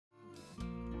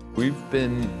We've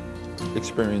been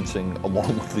experiencing,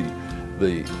 along with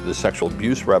the sexual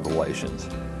abuse revelations,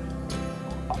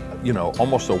 you know,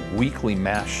 almost a weekly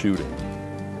mass shooting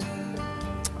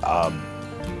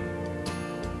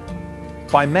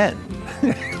by men,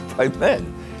 by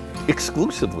men,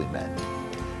 exclusively men.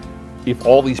 If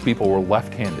all these people were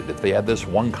left-handed, if they had this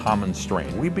one common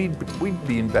strain, we'd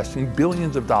be investing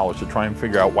billions of dollars to try and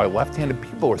figure out why left-handed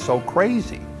people are so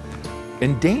crazy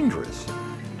and dangerous,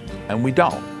 and we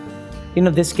don't. You know,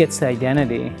 this gets to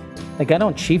identity. Like, I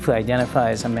don't chiefly identify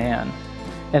as a man,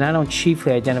 and I don't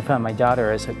chiefly identify my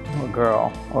daughter as a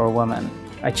girl or a woman.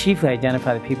 I chiefly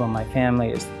identify the people in my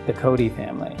family as the Cody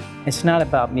family. It's not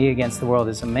about me against the world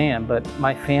as a man, but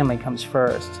my family comes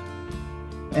first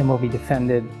and will be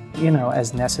defended, you know,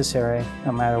 as necessary,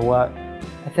 no matter what.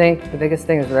 I think the biggest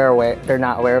thing is they're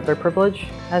not aware of their privilege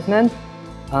as men,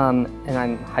 and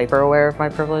I'm hyper aware of my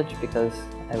privilege because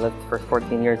I lived for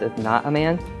 14 years as not a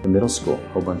man. In middle school, a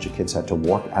whole bunch of kids had to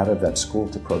walk out of that school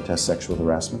to protest sexual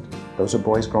harassment. Those are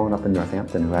boys growing up in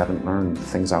Northampton who haven't learned the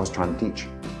things I was trying to teach.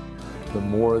 The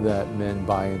more that men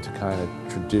buy into kind of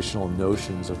traditional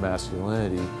notions of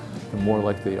masculinity, the more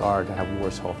likely they are to have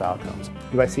worse health outcomes.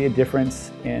 Do I see a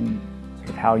difference in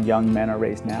sort of how young men are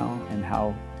raised now and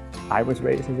how I was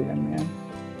raised as a young man?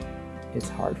 It's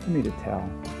hard for me to tell.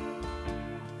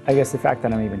 I guess the fact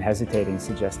that I'm even hesitating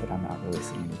suggests that I'm not really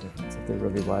seeing a difference. If there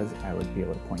really was, I would be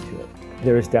able to point to it.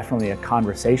 There is definitely a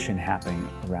conversation happening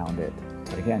around it.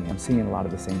 But again, I'm seeing a lot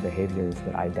of the same behaviors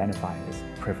that I identify as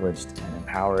privileged and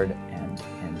empowered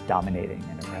and dominating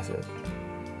and oppressive.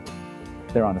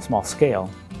 They're on a small scale,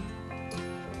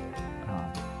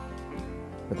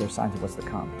 but they're signs of what's to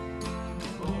come.